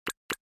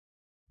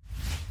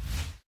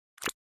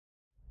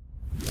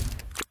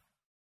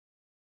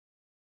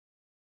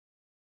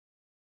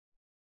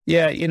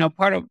Yeah,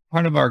 part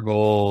of our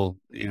goal,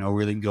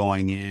 really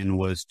going in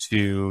was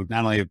to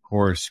not only, of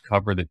course,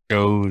 cover the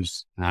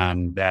shows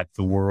that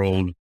the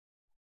world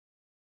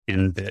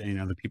and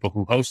the people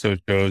who host those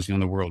shows,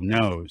 the world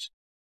knows,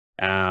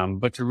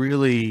 but to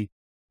really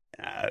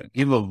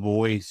give a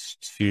voice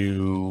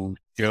to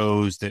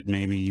shows that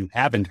maybe you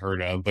haven't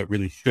heard of, but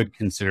really should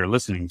consider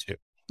listening to.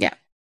 Yeah.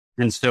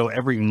 And so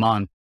every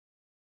month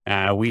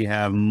we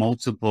have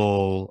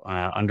multiple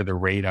under the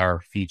radar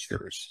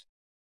features.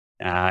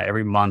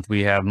 Every month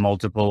we have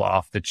multiple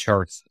off the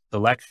charts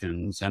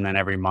selections. And then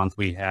every month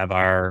we have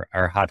our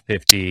Hot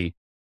 50.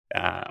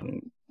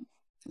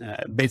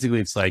 Basically,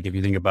 it's like, if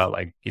you think about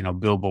like,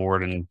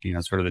 Billboard and,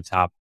 sort of the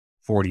top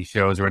 40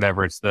 shows or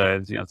whatever, it's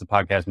it's the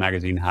podcast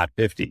magazine Hot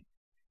 50,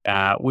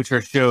 which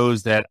are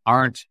shows that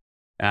aren't,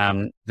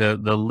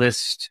 the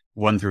list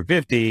 1 through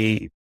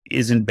 50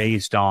 isn't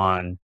based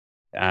on,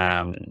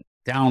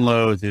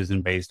 downloads,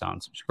 isn't based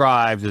on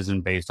subscribes,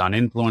 isn't based on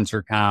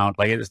influencer count.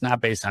 Like, it's not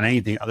based on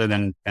anything other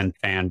than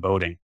fan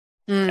voting.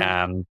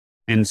 And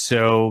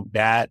so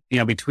that,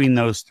 between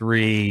those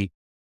three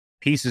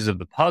pieces of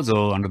the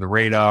puzzle, under the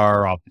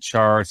radar, off the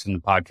charts, and the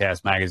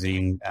podcast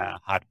magazine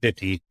Hot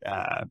 50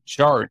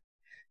 chart,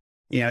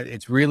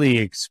 it's really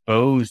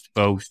exposed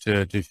folks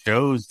to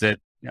shows that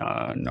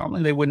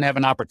normally they wouldn't have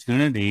an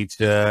opportunity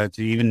to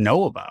even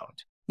know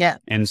about. Yeah.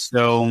 And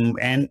so,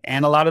 and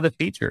a lot of the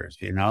features,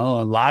 a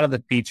lot of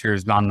the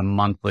features on the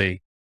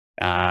monthly,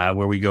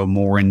 where we go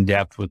more in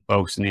depth with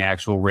folks in the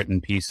actual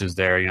written pieces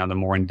there, the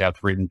more in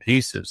depth written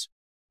pieces.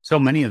 So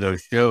many of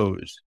those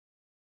shows,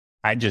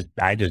 I just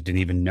didn't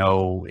even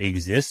know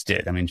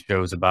existed. I mean,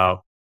 shows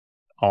about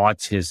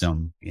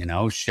autism,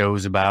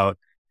 shows about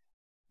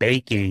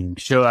baking,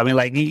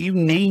 like you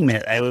name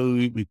it,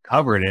 we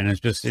covered it. And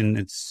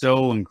it's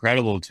so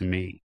incredible to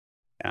me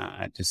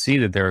to see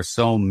that there are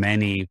so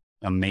many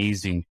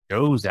amazing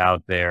shows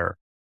out there,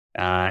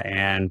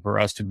 and for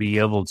us to be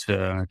able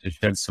to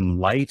shed some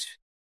light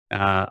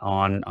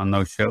on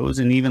those shows.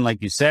 And even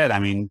like you said, I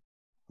mean,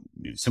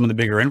 some of the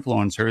bigger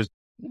influencers,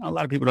 a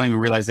lot of people don't even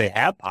realize they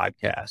have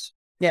podcasts.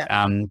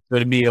 Yeah. So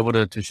to be able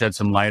to shed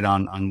some light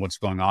on what's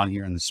going on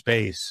here in the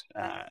space,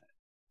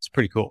 it's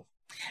pretty cool.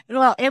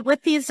 Well,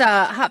 with these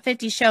Hot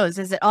 50 shows,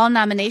 is it all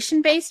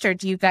nomination based, or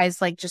do you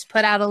guys like just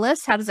put out a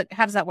list? How does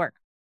that work?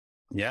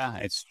 Yeah,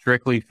 it's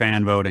strictly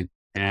fan voting.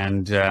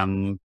 And, I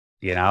mean,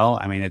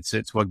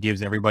 it's what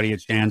gives everybody a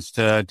chance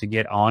to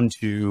get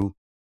onto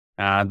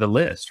the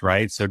list,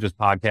 right? So just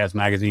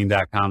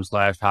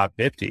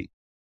podcastmagazine.com/hot50.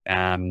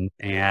 And,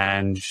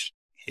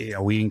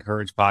 we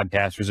encourage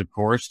podcasters, of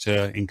course,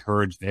 to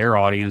encourage their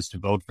audience to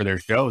vote for their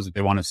shows if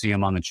they want to see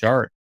them on the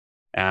chart.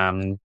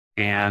 And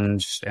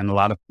a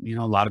lot of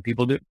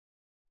people do.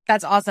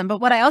 That's awesome.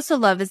 But what I also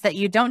love is that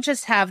you don't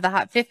just have the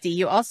Hot 50,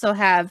 you also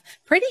have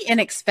pretty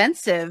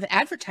inexpensive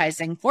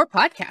advertising for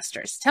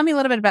podcasters. Tell me a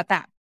little bit about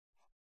that.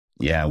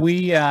 Yeah,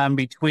 we,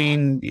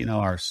 between,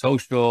 our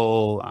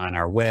social, on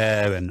our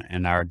web,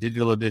 and our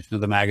digital edition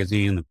of the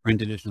magazine, the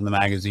print edition of the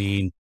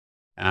magazine,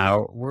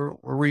 we're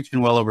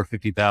reaching well over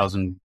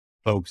 50,000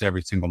 folks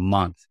every single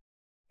month.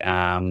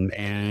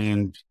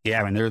 And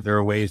yeah, I mean, there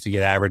are ways to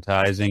get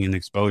advertising and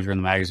exposure in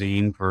the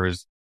magazine for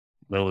as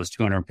little as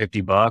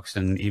 $250.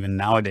 And even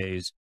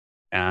nowadays,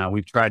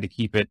 we've tried to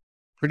keep it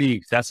pretty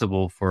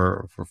accessible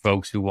for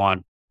folks who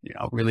want,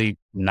 really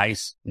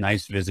nice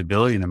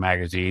visibility in the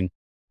magazine.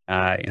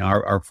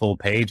 Our full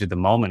page at the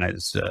moment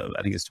is,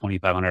 I think it's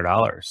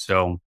 $2,500.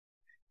 So,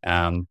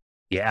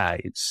 yeah,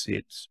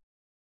 it's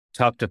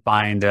tough to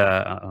find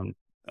a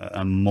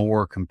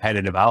more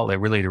competitive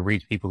outlet, really, to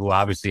reach people who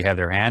obviously have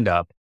their hand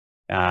up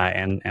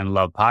and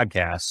love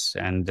podcasts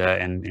and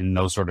in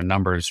those sort of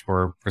numbers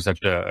for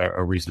such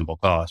a reasonable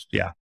cost.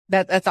 Yeah.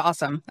 That's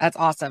awesome. That's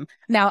awesome.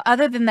 Now,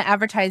 other than the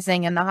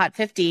advertising and the Hot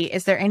 50,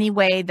 is there any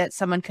way that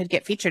someone could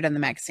get featured in the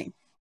magazine?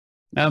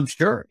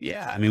 Sure.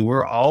 Yeah. I mean,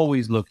 we're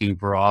always looking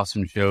for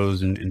awesome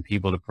shows and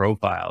people to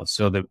profile.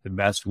 So the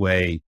best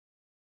way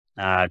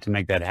to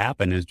make that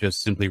happen is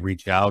just simply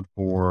reach out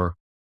for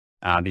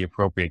the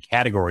appropriate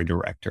category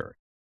director.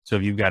 So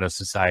if you've got a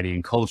society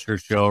and culture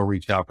show,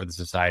 reach out for the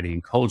society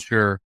and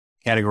culture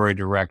category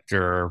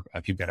director.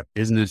 If you've got a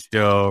business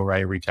show,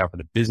 right, reach out for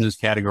the business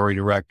category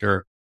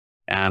director.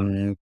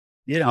 Or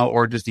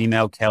just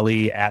email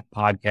Kelly at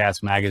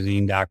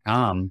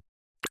podcastmagazine.com